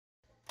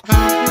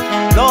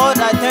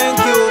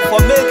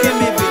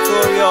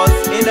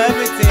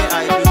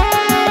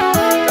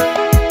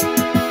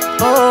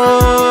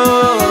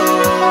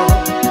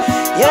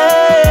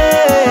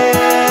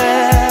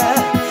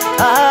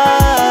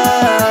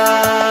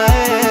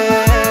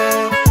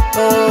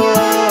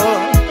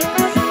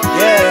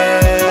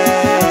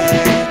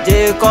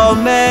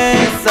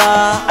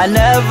Mensah. I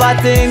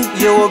never think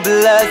you would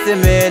bless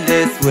me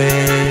this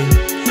way.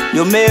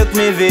 You make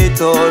me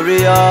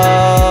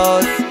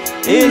victorious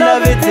in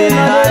everything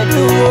I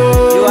do.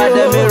 You are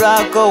the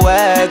miracle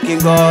working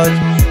God.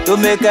 You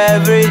make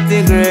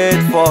everything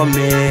great for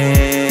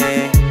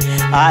me.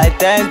 I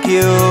thank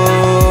you,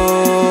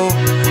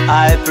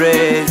 I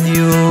praise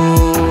you.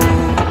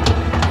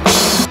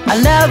 I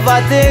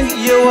never think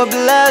you would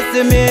bless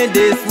me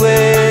this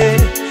way.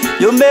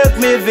 You make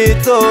me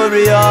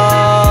victorious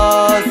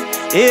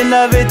in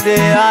everything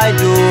I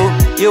do.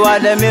 You are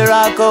the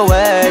miracle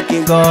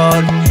working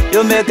God.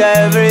 You make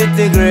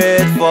everything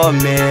great for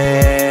me.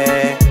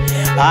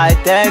 I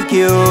thank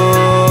you,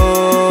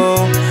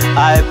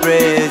 I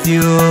praise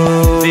you.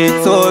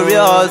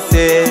 Victorious,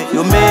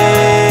 you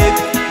make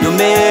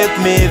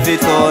me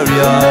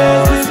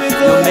victorious.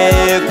 You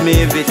make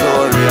me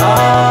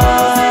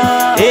victorious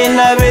in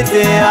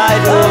everything I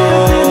do.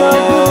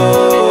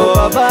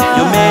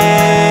 You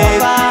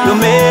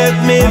make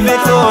me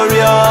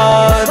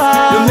victorious.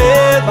 You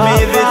make me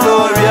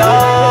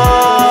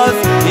victorious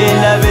in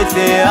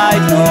everything I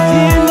do.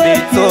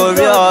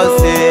 Victorious,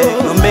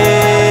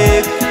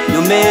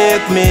 you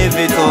make me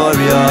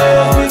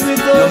victorious.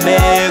 You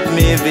make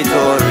me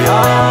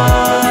victorious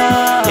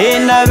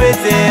in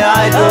everything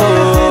I do.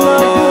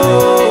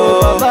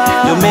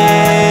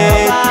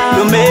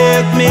 You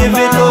make me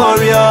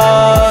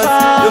victorious.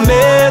 You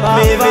make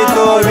me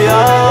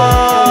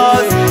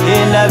victorious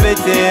in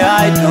everything I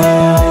do.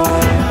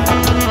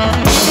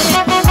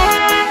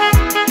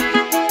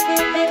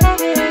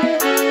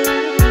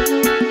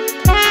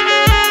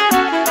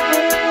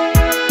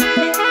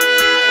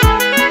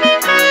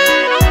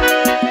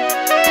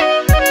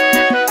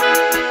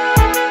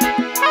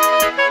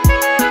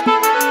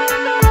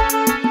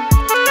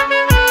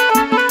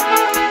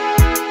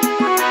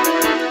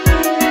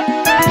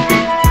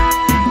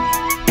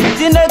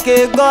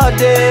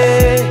 God,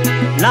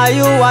 now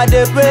you are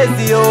the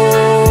praise you,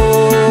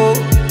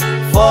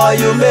 for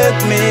you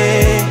make me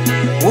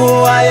who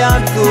I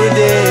am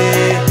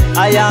today.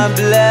 I am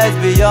blessed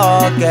with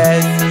your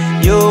curse.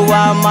 You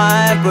are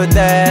my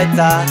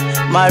protector,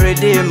 my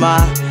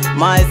redeemer,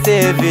 my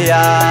savior,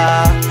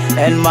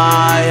 and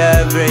my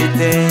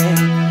everything.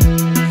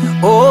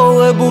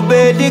 Oh,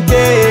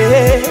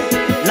 Ebubedike,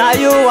 now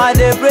you are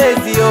the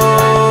praise you,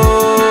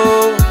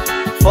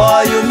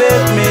 for you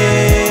make me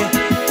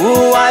who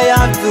I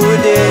am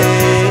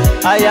today.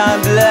 I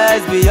am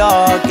blessed with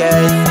your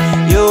curse.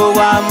 You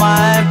are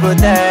my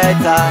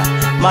protector,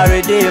 my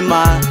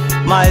redeemer,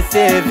 my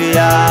savior,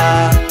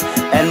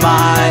 and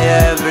my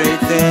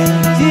everything.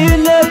 You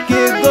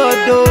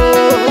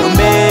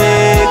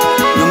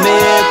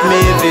make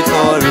me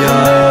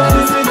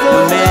victorious. You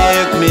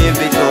make me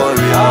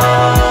victorious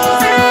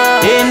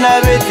in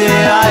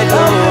everything I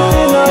do.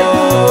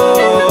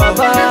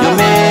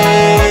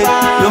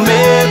 You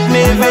make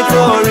me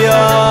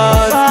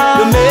victorious.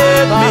 You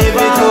make me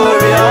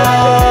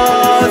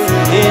victorious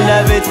in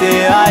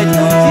everything I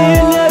do.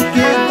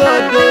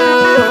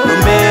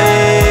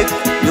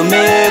 You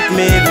make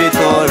me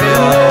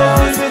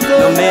victorious.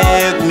 You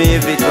make me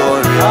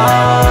victorious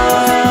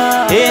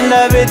in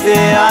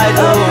everything I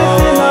do.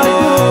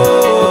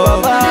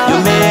 You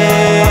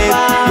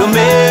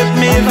make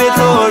me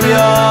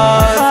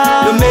victorious.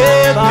 You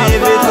make me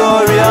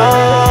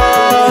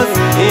victorious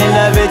in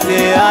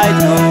everything I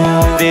do.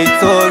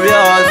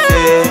 Victorious,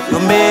 you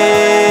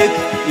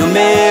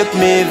make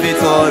me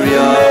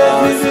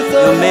victorious.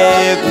 You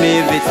make me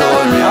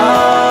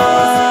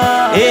victorious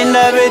in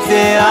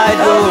everything I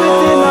do.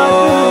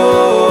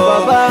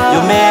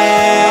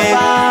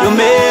 You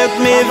make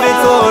me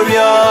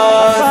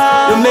victorious.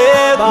 You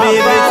make me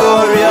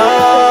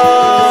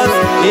victorious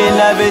in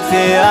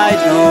everything I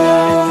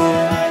do.